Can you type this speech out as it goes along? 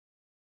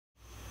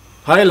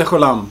היי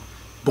לכולם,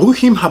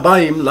 ברוכים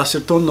הבאים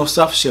לסרטון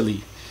נוסף שלי.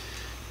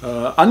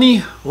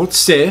 אני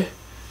רוצה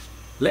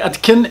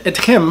לעדכן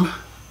אתכם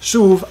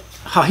שוב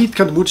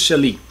ההתקדמות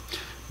שלי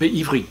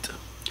בעברית.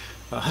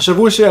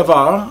 השבוע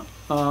שעבר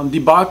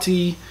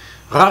דיברתי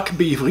רק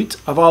בעברית,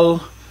 אבל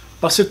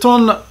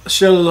בסרטון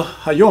של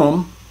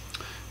היום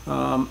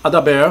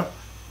אדבר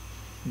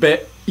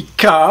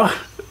בעיקר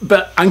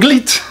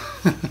באנגלית.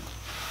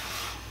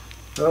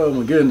 Oh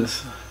my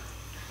goodness.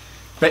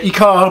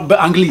 בעיקר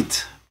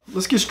באנגלית.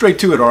 Let's get straight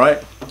to it, all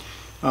right?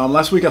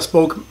 Last week I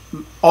spoke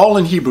all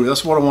in Hebrew.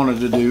 That's what I wanted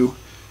to do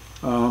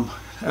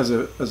as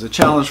a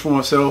challenge for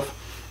myself.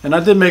 And I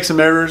did make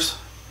some errors.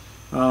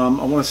 I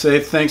want to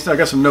say thanks. I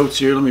got some notes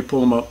here. Let me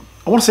pull them up.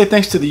 I want to say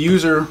thanks to the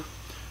user.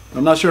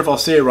 I'm not sure if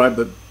I'll say it right,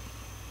 but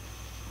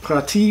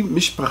Prati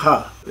Mishpacha.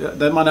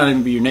 That might not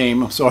even be your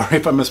name. I'm sorry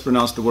if I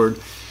mispronounced the word.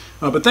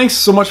 But thanks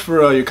so much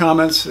for your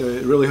comments.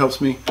 It really helps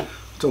me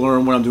to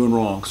learn what I'm doing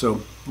wrong.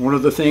 So one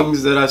of the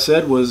things that I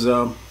said was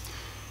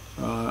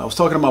I was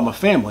talking about my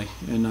family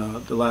in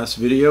the last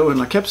video, and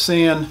I kept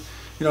saying,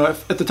 you know,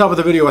 at the top of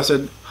the video I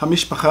said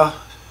Hamishpacha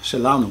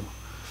Shelanu,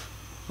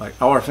 like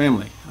our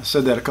family. I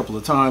said that a couple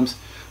of times.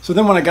 So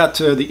then when I got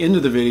to the end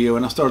of the video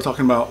and I started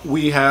talking about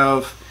we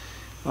have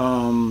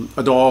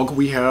a dog,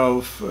 we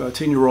have a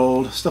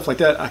 10-year-old, stuff like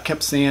that, I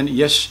kept saying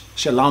Yesh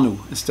Shelanu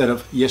instead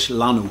of Yesh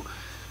Lanu.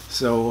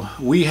 So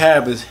we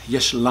have is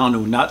Yesh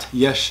Lanu, not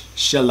Yesh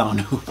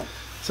Shelanu.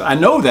 So I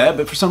know that,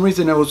 but for some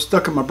reason it was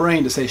stuck in my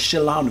brain to say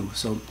Shelanu.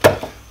 So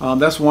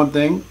that's one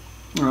thing.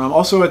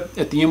 Also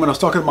at the end when I was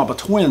talking about my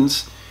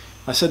twins,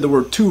 I said the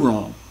word two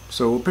wrong.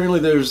 So apparently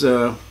there's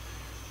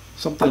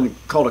something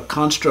called a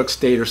construct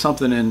state or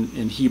something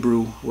in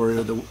Hebrew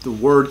where the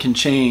word can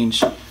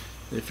change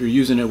if you're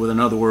using it with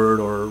another word,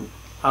 or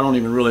I don't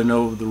even really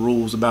know the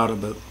rules about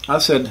it, but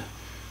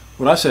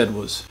what I said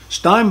was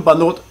Shtaim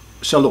Banot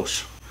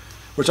Shalosh,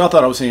 which I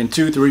thought I was saying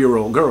 2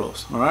 3-year-old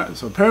girls. All right,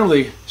 so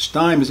apparently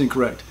Shtaim is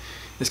incorrect.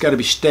 It's got to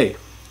be Shtei.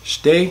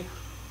 Shtei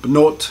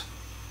Bnot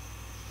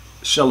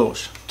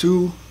Shalosh.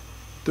 2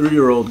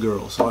 3-year-old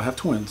girls. So I have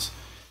twins.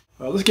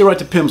 Let's get right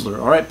to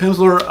Pimsleur. All right,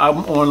 Pimsleur,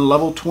 I'm on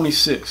level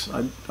 26.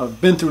 I've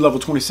been through level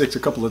 26 a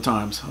couple of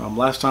times.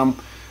 Last time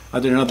I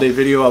did an update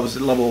video, I was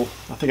at level,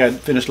 I think I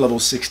finished level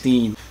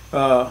 16.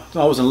 So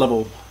I was in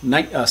level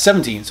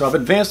 17. So I've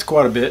advanced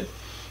quite a bit.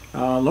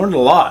 Learned a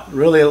lot,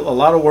 really a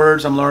lot of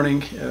words I'm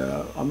learning.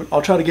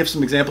 I'll try to give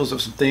some examples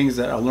of some things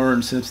that I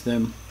learned since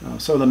then.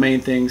 Some of the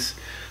main things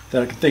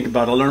that I can think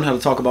about. I learned how to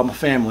talk about my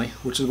family,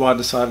 which is why I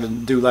decided to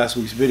do last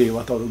week's video.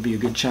 I thought it would be a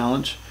good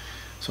challenge.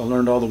 So I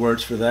learned all the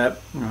words for that.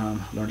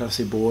 Learned how to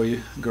say boy,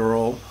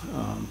 girl.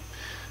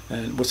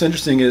 And what's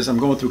interesting is I'm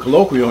going through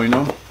colloquial, you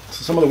know.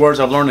 So some of the words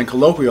I've learned in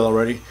colloquial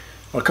already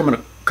are coming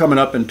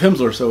up in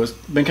Pimsleur, so it's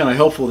been kind of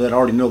helpful that I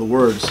already know the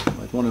words.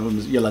 Like one of them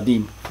is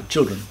Yeladim, for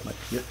children. Like,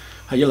 yeah.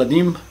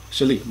 Hayeladim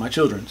Sheli, my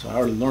children. So I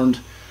already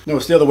learned. No,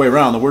 it's the other way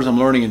around. The words I'm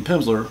learning in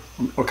Pimsleur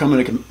are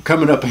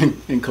coming up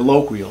in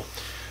colloquial,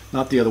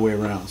 not the other way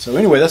around. So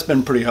anyway, that's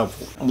been pretty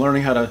helpful. I'm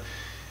learning how to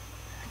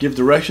give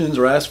directions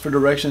or ask for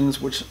directions,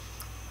 which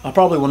I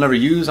probably will never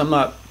use. I'm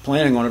not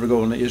planning on ever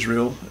going to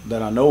Israel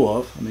that I know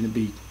of. I mean, it'd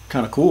be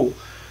kind of cool,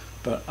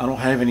 but I don't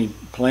have any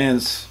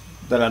plans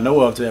that I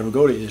know of to ever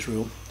go to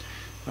Israel,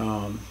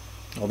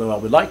 although I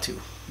would like to.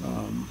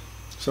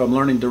 So I'm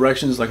learning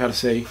directions, like how to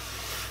say,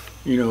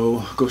 you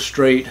know, go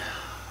straight,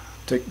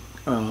 take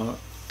a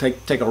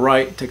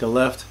right, take a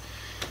left.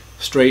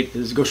 Straight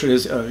is go straight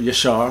is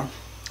yashar.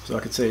 So I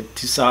could say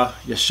tisa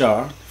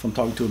yashar if I'm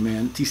talking to a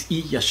man,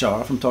 tisi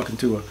yashar if I'm talking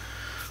to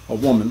a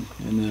woman,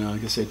 and then I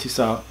could say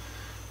tisa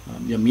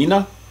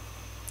yamina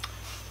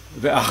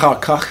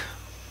ve'achar kach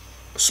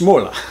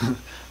smola.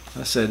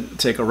 I said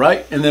take a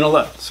right and then a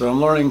left. So I'm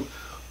learning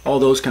all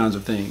those kinds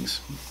of things.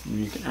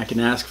 I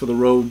can ask for the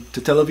road to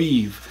Tel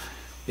Aviv.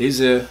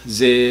 Eze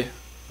ze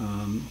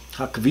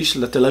Hakvish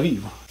la Tel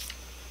Aviv.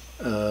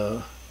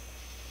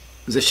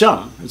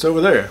 Zesham, it's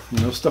over there. You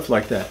know, stuff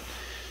like that.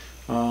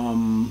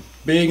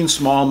 Big and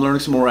small, I'm learning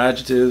some more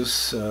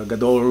adjectives.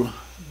 Gadol,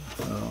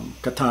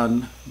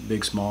 katan,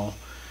 big, small.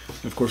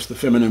 And of course, the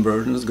feminine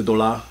versions,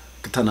 gadola,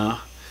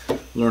 katana.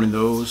 Learning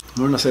those.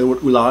 Learning to say the word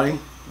ulai,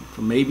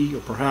 for maybe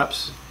or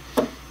perhaps.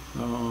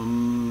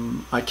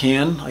 I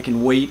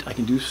can wait. I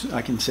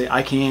can say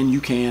I can, you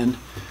can.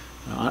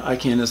 I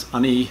can is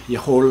ani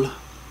yehol.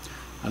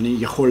 Ani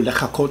yachol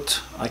lechakot,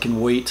 I can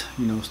wait,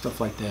 you know,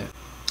 stuff like that.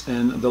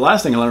 And the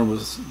last thing I learned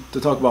was to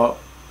talk about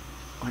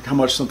like how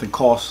much something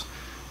costs.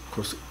 Of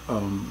course,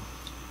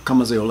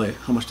 kama ze ole,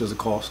 how much does it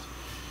cost?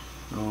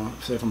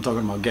 Say if I'm talking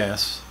about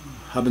gas,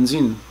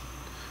 habenzin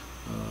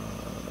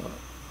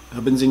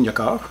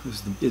yakar,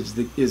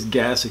 is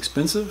gas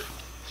expensive?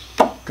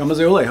 Kama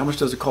ze ole, how much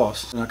does it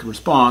cost? And I could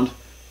respond,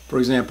 for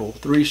example,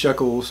 3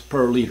 shekels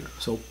per liter.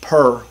 So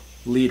per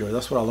liter,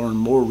 that's what I learned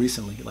more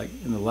recently, like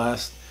in the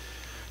last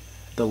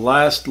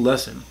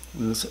lesson.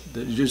 You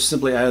just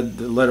simply add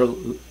the letter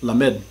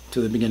lamed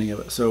to the beginning of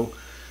it. So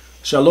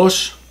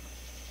shalosh,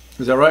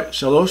 is that right?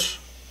 Shalosh?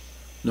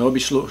 No, it'd be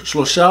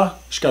shlosha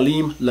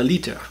shkalim la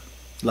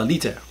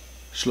liter.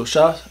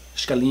 Shlosha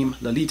shkalim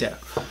laliter.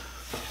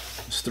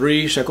 It's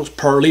 3 shekels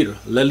per liter.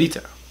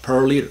 Laliter.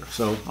 Per liter.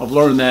 So I've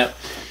learned that.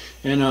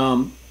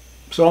 And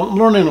so I'm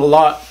learning a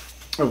lot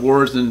of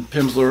words in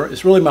Pimsleur.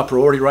 It's really my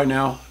priority right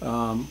now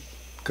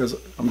because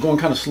I'm going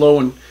kind of slow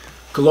and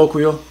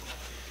colloquial.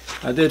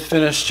 I did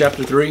finish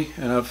chapter 3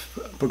 and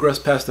I've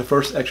progressed past the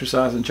first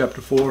exercise in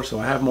chapter 4, so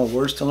I have more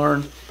words to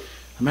learn.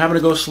 I'm having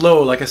to go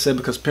slow, like I said,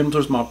 because Pimsleur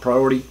is my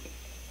priority.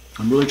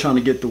 I'm really trying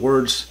to get the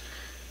words.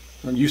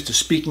 I'm used to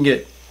speaking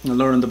it and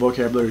learning the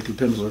vocabulary through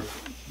Pimsleur.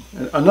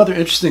 Another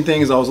interesting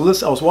thing is I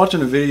was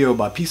watching a video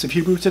by Piece of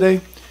Hebrew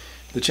today.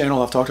 The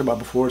channel I've talked about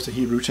before, it's a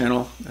Hebrew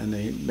channel, and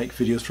they make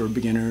videos for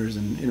beginners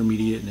and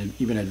intermediate and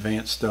even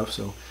advanced stuff.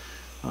 So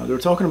they were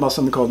talking about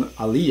something called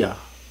Aliyah,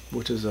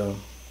 which is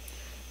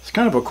it's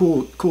kind of a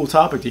cool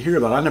topic to hear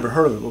about. I never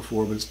heard of it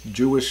before, but it's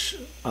Jewish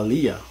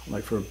Aliyah,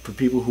 like for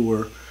people who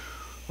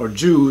are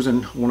Jews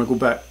and want to go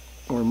back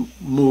or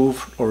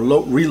move or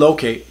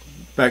relocate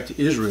back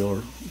to Israel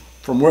or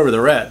from wherever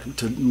they're at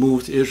to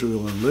move to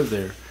Israel and live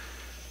there.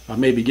 I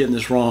may be getting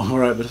this wrong, all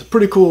right, but it's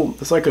pretty cool.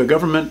 It's like a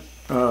government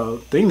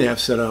thing they have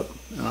set up.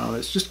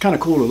 It's just kind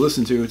of cool to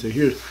listen to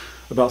hear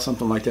about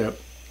something like that.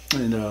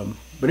 And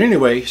but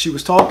anyway, she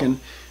was talking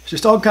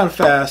kind of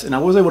fast, and I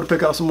was able to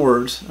pick out some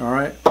words, all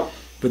right.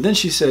 But then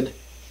she said,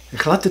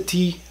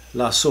 "Echlatati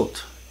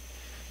lasot,"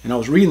 and I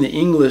was reading the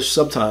English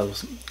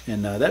subtitles,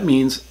 and that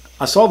means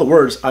I saw the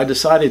words "I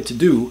decided to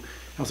do."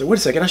 I was like, "Wait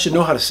a second, I should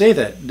know how to say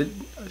that."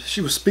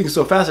 She was speaking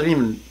so fast,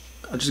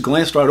 I just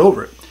glanced right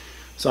over it.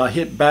 So I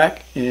hit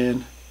back,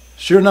 and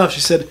sure enough,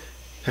 she said,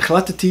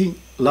 "Echlatati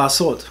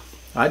lasot,"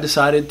 I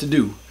decided to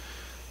do.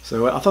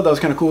 So I thought that was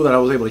kind of cool that I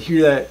was able to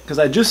hear that, because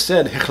I just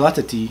said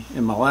 "Echlatati"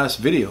 in my last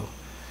video,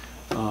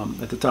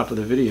 at the top of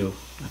the video.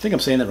 I think I'm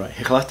saying that right.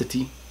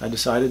 Echlatati, I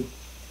decided.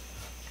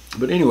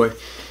 But anyway,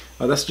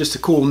 that's just a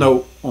cool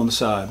note on the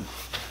side.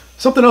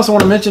 Something else I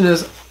want to mention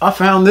is I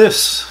found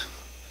this,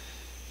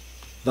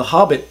 The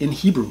Hobbit in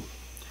Hebrew.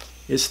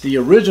 It's the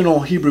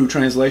original Hebrew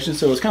translation,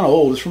 so it's kind of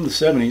old. It's from the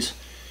 70s.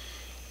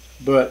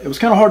 But it was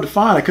kind of hard to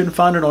find. I couldn't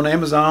find it on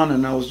Amazon,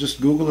 and I was just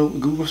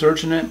Google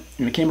searching it,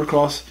 and I came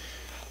across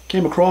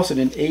it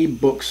in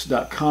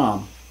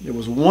abebooks.com. There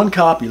was one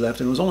copy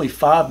left, and it was only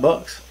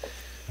 $5.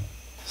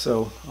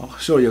 So I'll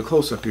show you a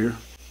close-up here.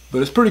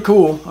 But it's pretty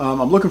cool.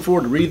 I'm looking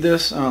forward to read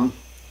this.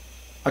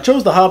 I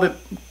chose The Hobbit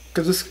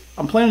because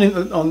I'm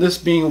planning on this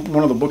being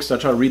one of the books that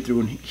I try to read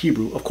through in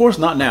Hebrew. Of course,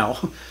 not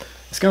now.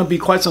 It's going to be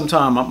quite some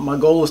time. My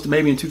goal is to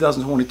maybe in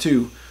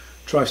 2022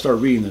 try to start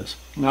reading this.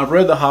 Now, I've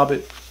read The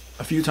Hobbit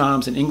a few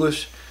times in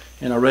English,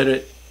 and I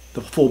read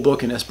the full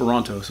book in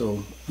Esperanto.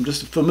 So I'm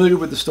just familiar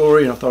with the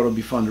story, and I thought it would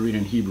be fun to read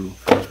in Hebrew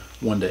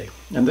one day.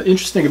 And the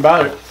interesting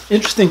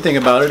thing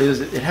about it is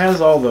it has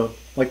all the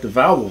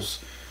vowels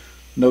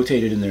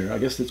notated in there. I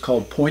guess it's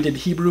called pointed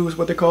Hebrew is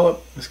what they call it.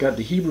 It's got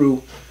the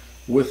Hebrew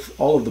with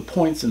all of the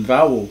points and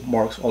vowel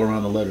marks all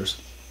around the letters.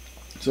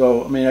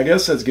 So, I mean, I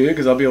guess that's good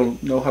because I'll be able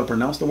to know how to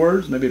pronounce the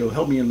words. Maybe it'll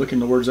help me in looking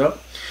the words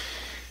up.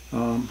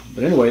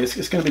 But anyway,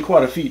 it's going to be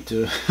quite a feat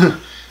to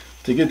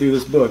to get through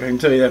this book. I can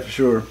tell you that for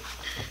sure.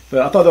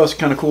 But I thought that was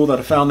kind of cool that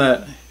I found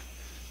that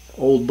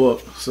old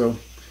book. So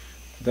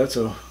that's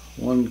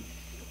one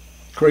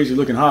crazy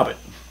looking Hobbit.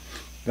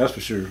 That's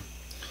for sure.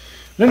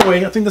 But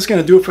anyway, I think that's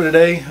going to do it for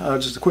today.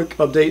 Just a quick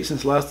update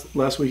since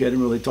last week I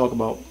didn't really talk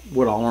about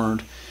what I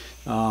learned.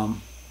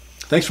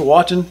 Thanks for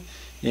watching,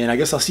 and I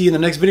guess I'll see you in the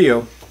next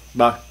video.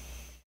 Bye.